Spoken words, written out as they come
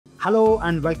Hello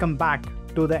and welcome back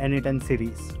to the N8N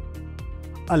series.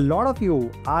 A lot of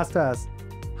you asked us,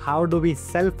 how do we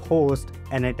self-host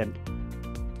N8N?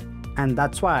 And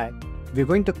that's why we're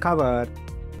going to cover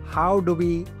how do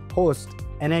we host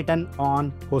N8N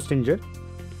on Hostinger,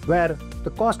 where the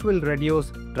cost will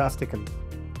reduce drastically.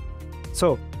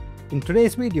 So in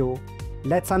today's video,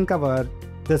 let's uncover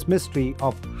this mystery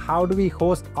of how do we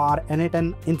host our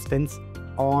N8N instance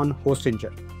on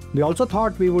Hostinger. We also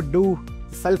thought we would do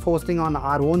self-hosting on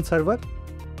our own server,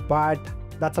 but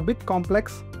that's a bit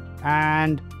complex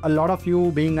and a lot of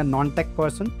you, being a non-tech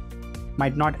person,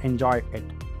 might not enjoy it.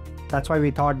 That's why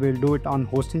we thought we'll do it on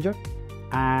Hostinger,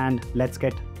 and let's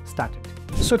get started.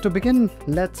 So to begin,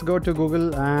 let's go to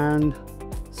Google and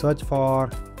search for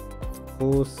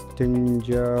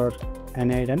Hostinger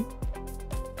N8N.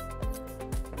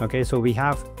 Okay, so we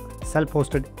have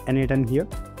self-hosted N8N here.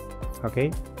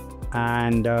 Okay,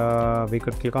 and we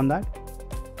could click on that.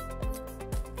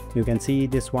 You can see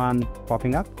this one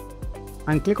popping up,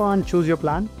 and click on choose your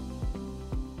plan.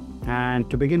 And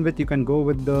to begin with, you can go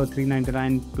with the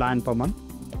 $399 plan per month.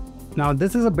 Now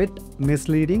this is a bit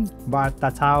misleading, but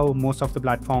that's how most of the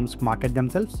platforms market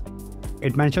themselves.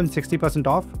 It mentions 60%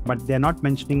 off, but they're not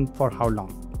mentioning for how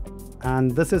long.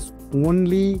 And this is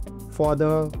only for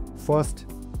the first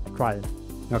trial.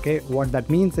 Okay, what that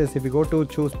means is if you go to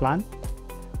choose plan,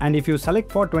 and if you select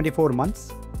for 24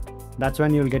 months, that's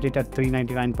when you'll get it at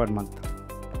 $399 per month.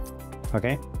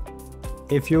 Okay,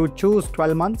 if you choose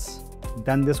 12 months,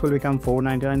 then this will become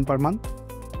 $499 per month.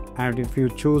 And if you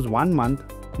choose 1 month,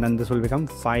 then this will become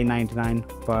 $599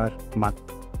 per month.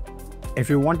 If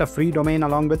you want a free domain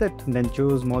along with it, then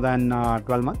choose more than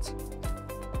 12 months.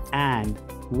 And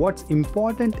what's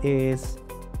important is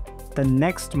the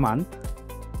next month,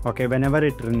 okay, whenever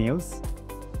it renews,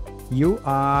 you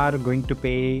are going to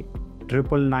pay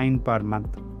 $999 per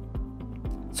month.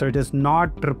 So it is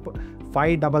not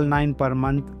 $599 per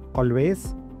month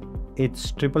always.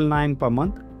 It's $999 per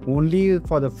month only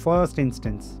for the first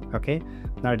instance. Okay,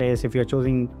 that is, if you're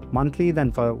choosing monthly,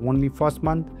 then for only first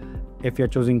month. If you're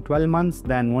choosing 12 months,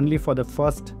 then only for the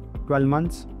first 12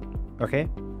 months. Okay,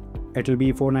 it will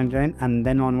be $499, and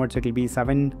then onwards it will be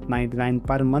 $799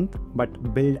 per month,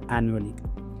 but billed annually.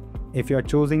 If you're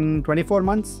choosing 24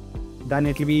 months, then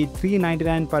it will be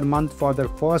 $399 per month for the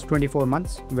first 24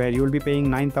 months, where you will be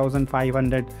paying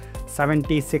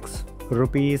 9,576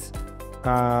 rupees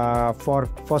for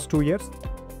first 2 years,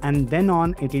 and then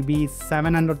on it will be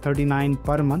 $739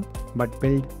 per month, but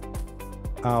billed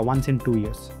once in 2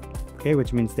 years. Okay,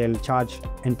 which means they'll charge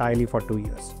entirely for 2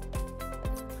 years.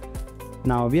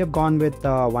 Now we have gone with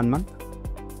 1 month.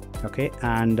 Okay,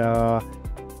 and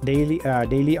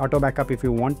daily auto backup, if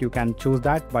you want, you can choose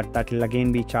that, but that will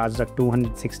again be charged at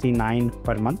 $269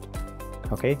 per month.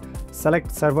 Okay,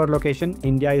 select server location.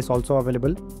 India is also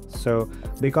available. So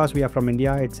because we are from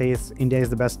India, it says India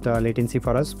is the best latency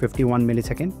for us, 51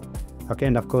 millisecond. Okay,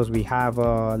 and of course we have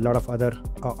a lot of other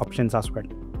options as well,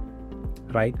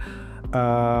 right?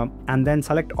 And then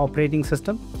select operating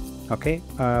system. Okay,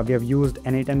 we have used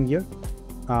N8N here.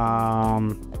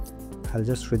 I'll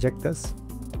just reject this.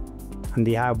 And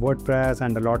they have WordPress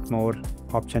and a lot more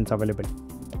options available.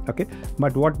 Okay,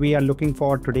 but what we are looking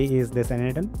for today is this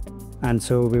N8N, and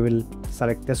so we will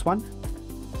select this one,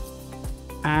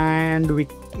 and we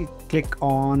click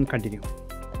on continue.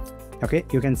 Okay,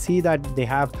 you can see that they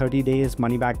have 30 days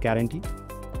money back guarantee.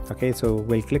 Okay, so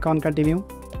we'll click on continue.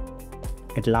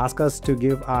 It'll ask us to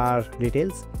give our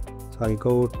details, so I'll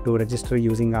go to register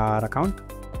using our account.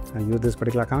 I'll use this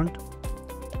particular account.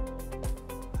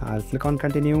 I'll click on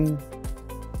continue,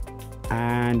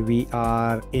 and we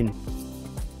are in.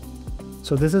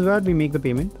 So this is where we make the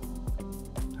payment.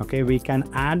 Okay, we can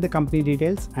add the company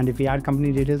details, and if we add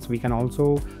company details, we can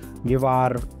also give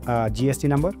our GST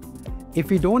number. If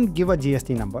we don't give a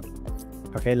GST number,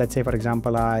 okay, let's say for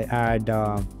example I add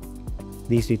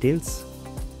these details,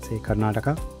 say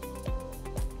Karnataka.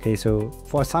 Okay, so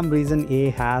for some reason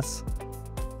A has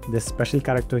this special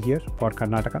character here for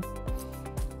Karnataka.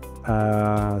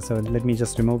 So let me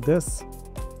just remove this.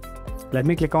 Let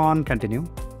me click on continue,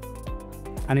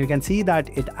 and you can see that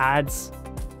it adds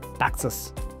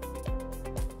taxes.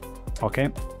 Okay,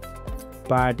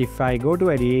 but if I go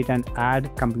to edit and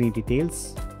add company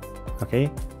details, okay,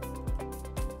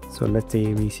 so let's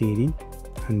say VCD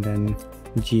and then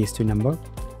GST number.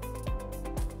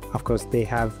 Of course they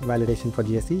have validation for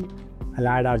GST. I'll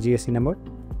add our GST number,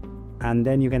 and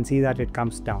then you can see that it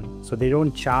comes down. So they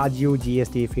don't charge you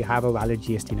GST if you have a valid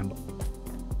GST number.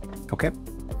 Okay,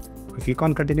 we click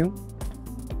on continue,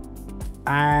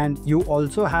 and you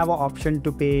also have an option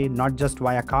to pay not just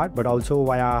via card but also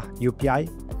via UPI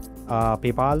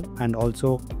PayPal and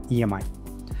also EMI.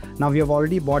 Now we have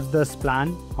already bought this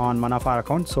plan on one of our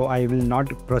accounts, so I will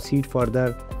not proceed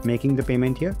further making the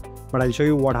payment here, but I'll show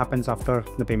you what happens after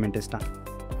the payment is done,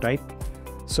 right?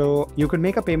 So you could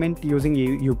make a payment using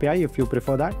UPI if you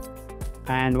prefer that.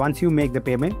 And once you make the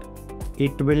payment,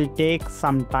 it will take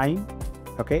some time,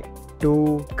 okay,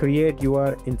 to create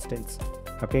your instance.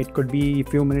 Okay, it could be a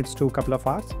few minutes to a couple of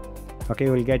hours. Okay,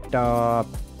 you will get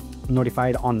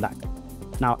notified on that.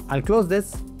 Now I'll close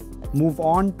this, move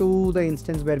on to the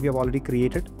instance where we have already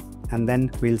created, and then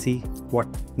we'll see what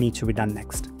needs to be done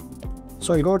next.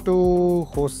 So I'll go to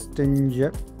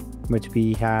Hostinger, which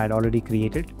we had already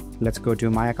created. Let's go to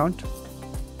my account.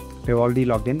 We've already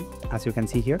logged in, as you can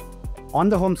see here. On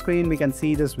the home screen, we can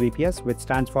see this VPS, which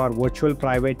stands for Virtual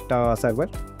Private Server.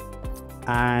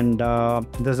 And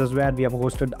this is where we have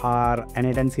hosted our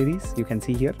N8N series. You can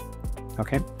see here.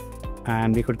 Okay.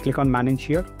 And we could click on manage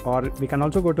here, or we can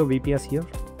also go to VPS here,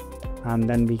 and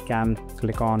then we can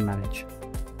click on manage.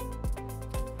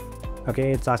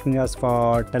 Okay, it's asking us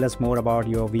for tell us more about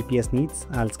your VPS needs.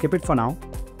 I'll skip it for now.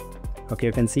 Okay,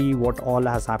 you can see what all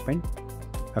has happened.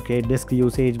 Okay, disk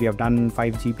usage, we have done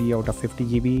 5 GB out of 50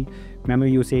 GB.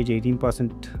 Memory usage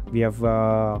 18% we have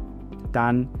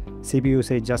done. CPU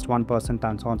usage just 1%,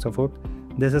 and so on and so forth.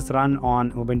 This is run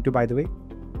on Ubuntu, by the way.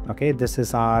 Okay, this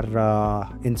is our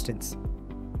instance.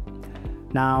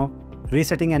 Now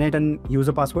resetting N8N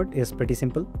user password is pretty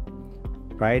simple,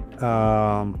 right?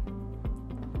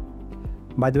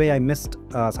 By the way, I missed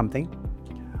something.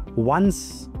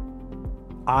 Once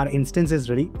our instance is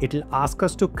ready, it will ask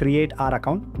us to create our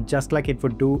account just like it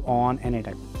would do on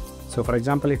N8N. So for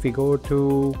example, if we go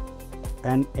to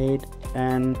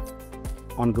N8N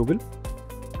on Google,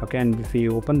 okay, and if we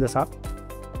open this up,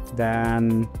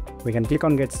 then we can click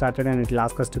on get started and it will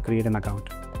ask us to create an account,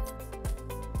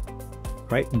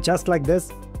 right? Just like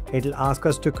this, it will ask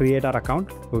us to create our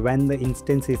account when the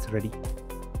instance is ready.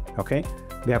 Okay,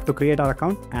 we have to create our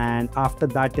account, and after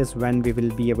that is when we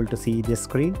will be able to see this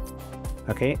screen.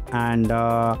 Okay, and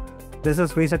this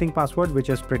is resetting password, which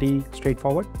is pretty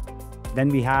straightforward. Then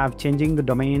we have changing the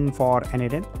domain for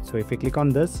N8N. So if we click on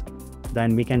this,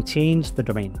 then we can change the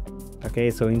domain. Okay,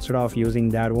 so instead of using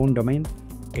their own domain,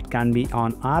 it can be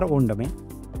on our own domain.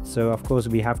 So of course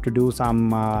we have to do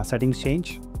some settings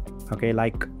change. Okay,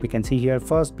 like we can see here,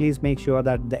 first please make sure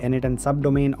that the N8N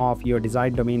subdomain of your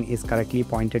desired domain is correctly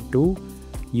pointed to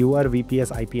your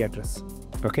VPS IP address.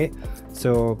 Okay,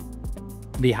 so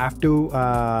we have to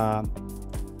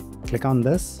click on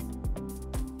this.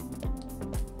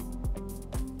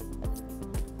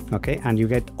 Okay, and you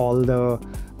get all the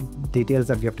details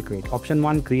that we have to create. Option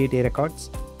 1, create A records.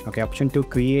 Okay, option 2,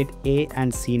 create A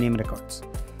and C name records.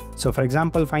 So for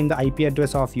example, find the IP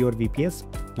address of your VPS.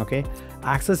 Okay,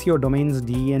 access your domain's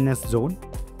DNS zone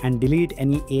and delete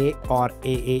any A or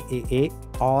AAAA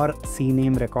or C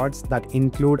name records that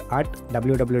include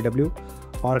 @www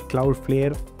or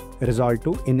Cloudflare result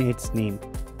to in its name.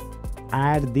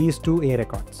 Add these 2 A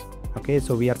records. Okay,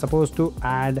 so we are supposed to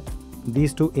add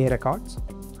these 2 A records.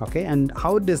 Okay, and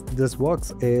how this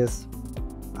works is,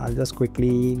 I'll just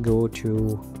quickly go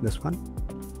to this one,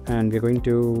 and we're going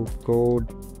to go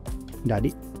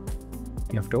Daddy.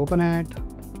 You have to open it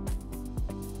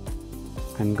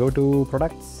and go to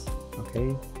products. Okay,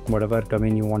 whatever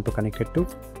domain you want to connect it to.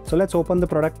 So let's open the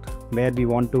product where we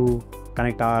want to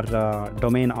connect our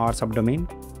domain or subdomain,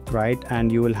 right?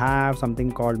 And you will have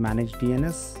something called manage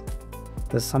DNS.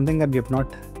 This is something that we have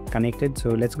not connected. So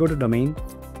let's go to domain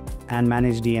and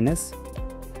manage DNS.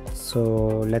 So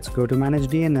let's go to manage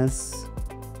DNS.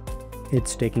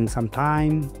 It's taking some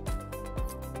time.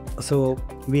 So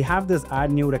we have this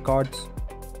add new records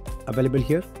available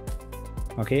here.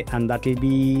 Okay, and that will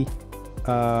be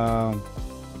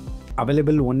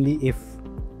available only if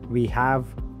we have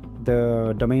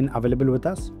the domain available with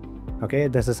us. Okay,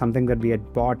 this is something that we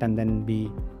had bought and then we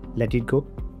let it go.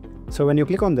 So when you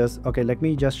click on this, okay, let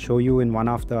me just show you in one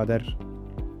of the other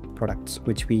products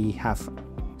which we have.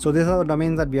 So these are the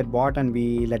domains that we had bought and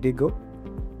we let it go.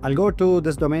 I'll go to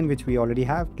this domain which we already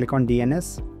have, click on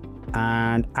DNS,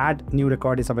 and add new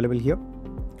record is available here.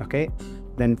 Okay,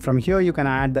 then from here you can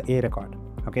add the A record.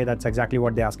 Okay, that's exactly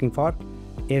what they're asking for.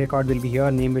 A record will be here,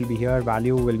 name will be here,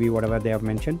 value will be whatever they have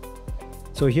mentioned.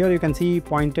 So here you can see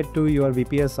pointed to your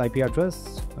VPS IP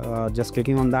address. Just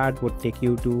clicking on that would take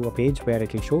you to a page where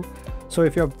it will show. So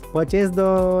if you have purchased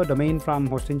the domain from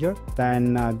Hostinger,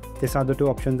 then these are the 2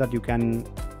 options that you can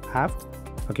have.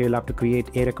 Okay, you'll have to create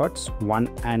A records 1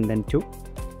 and then 2.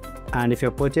 And if you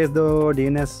have purchased the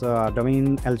DNS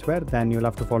domain elsewhere, then you'll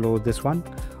have to follow this one.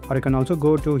 or you can also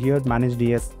go to here, manage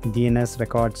DNS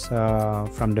records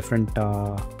from different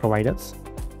providers.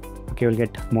 Okay, you'll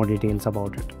get more details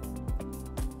about it,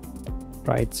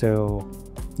 right? So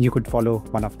you could follow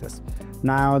one of this.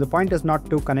 Now the point is not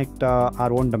to connect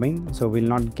our own domain, so we'll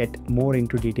not get more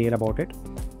into detail about it.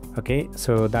 Okay,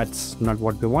 so that's not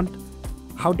what we want.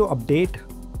 How to update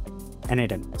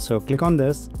N8N? So click on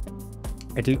this.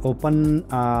 It will open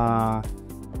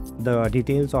the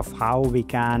details of how we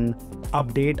can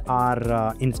update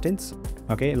our instance,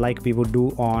 okay, like we would do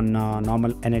on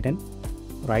normal N8N,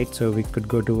 right? So we could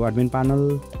go to admin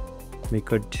panel, we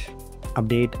could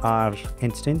update our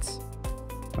instance,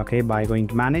 okay, by going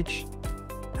to manage,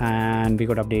 and we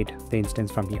could update the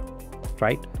instance from here,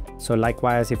 right? So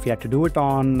likewise, if we had to do it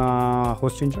on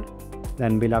Hostinger,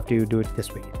 then we'll have to do it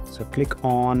this way. So click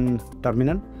on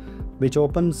terminal, which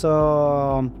opens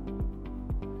a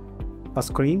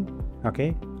screen,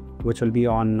 okay, which will be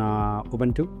on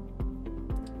Ubuntu.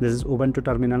 This is Ubuntu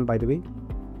terminal, by the way,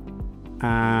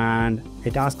 and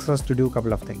it asks us to do a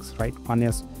couple of things, right? One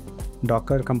is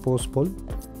Docker compose pull.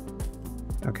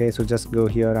 Okay, so just go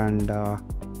here and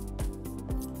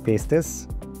paste this.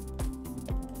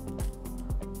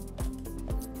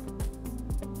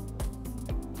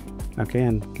 Okay,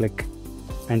 and click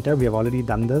enter. We have already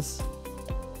done this.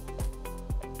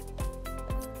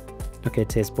 Okay,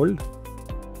 it says pulled.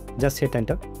 Just hit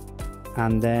enter,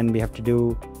 and then we have to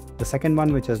do the second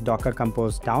one, which is Docker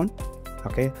compose down.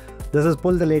 Okay, this is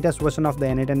pull the latest version of the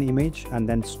N8N image, and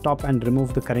then stop and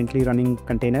remove the currently running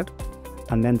container,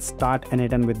 and then start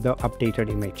N8N with the updated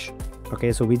image.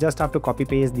 Okay, so we just have to copy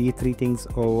paste these three things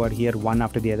over here, one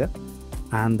after the other,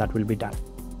 and that will be done.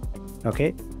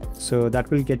 Okay, so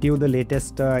that will get you the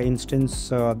latest instance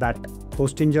that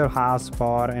Hostinger has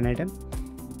for N8N.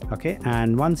 Okay,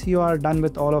 and once you are done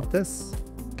with all of this,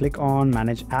 click on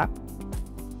manage app.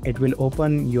 It will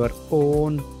open your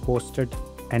own hosted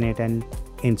N8N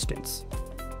instance,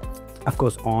 of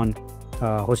course on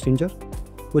Hostinger,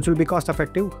 which will be cost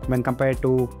effective when compared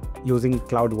to using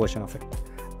cloud version of it.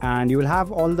 And you will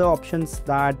have all the options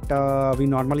that we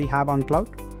normally have on cloud,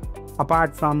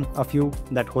 apart from a few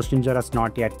that Hostinger has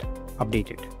not yet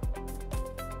updated.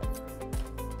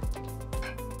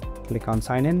 Click on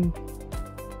sign in,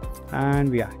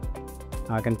 and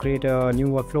I can create a new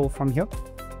workflow from here.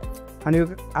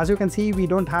 And as you can see, we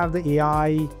don't have the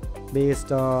AI based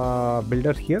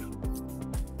builder here.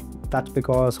 That's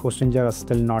because Hostinger has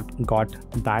still not got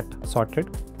that sorted.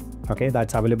 Okay,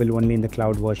 that's available only in the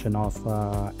cloud version of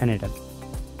N8N.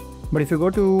 But if you go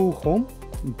to home,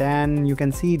 then you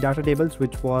can see data tables,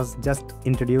 which was just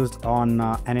introduced on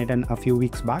N8N a few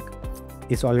weeks back.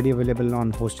 It's already available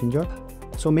on Hostinger.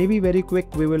 So maybe very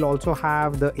quick, we will also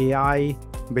have the AI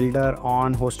builder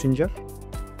on Hostinger.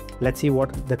 Let's see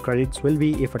what the credits will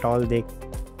be if at all they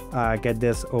get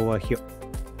this over here.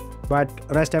 But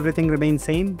rest everything remains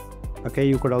same. Okay,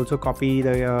 you could also copy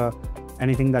the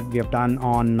anything that we have done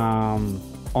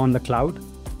on the cloud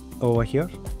over here.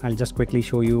 I'll just quickly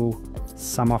show you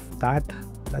some of that.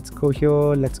 Let's go here,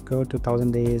 let's go to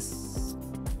 1000 days,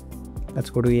 let's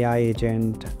go to AI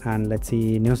agent, and let's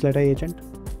see newsletter agent.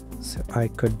 So I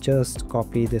could just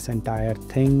copy this entire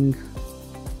thing,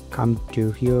 come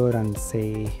to here and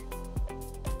say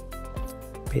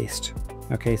paste.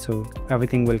 Okay, so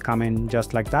everything will come in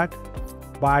just like that,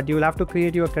 but you will have to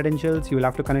create your credentials, you will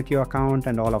have to connect your account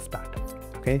and all of that.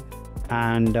 Okay,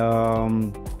 and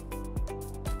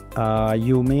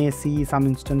you may see some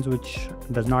instance which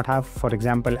does not have, for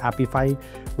example, Appify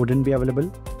wouldn't be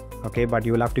available. Okay, but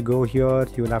you will have to go here,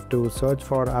 you will have to search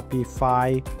for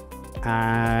Appify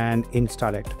and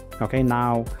install it. Okay,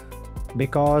 now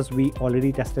because we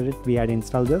already tested it, we had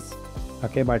installed this.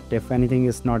 Okay, but if anything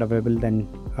is not available, then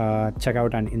check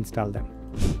out and install them.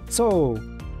 So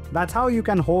that's how you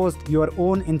can host your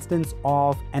own instance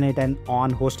of N8N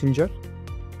on Hostinger,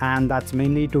 and that's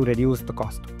mainly to reduce the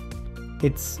cost.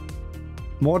 It's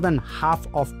more than half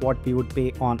of what we would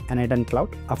pay on N8N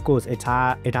cloud. Of course, it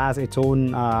has its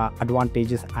own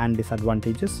advantages and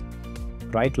disadvantages,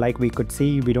 right? Like we could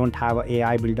see, we don't have an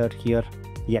AI builder here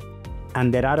yet,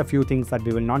 and there are a few things that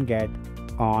we will not get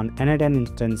on N8N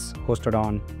instance hosted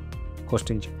on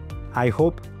Hostinger. I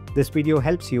hope this video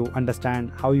helps you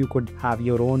understand how you could have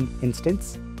your own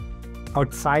instance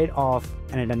outside of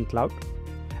N8N cloud.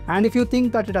 And if you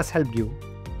think that it has helped you,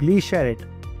 please share it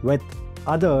with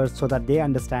others so that they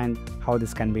understand how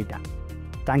this can be done.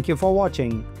 Thank you for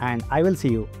watching, and I will see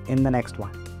you in the next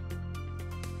one.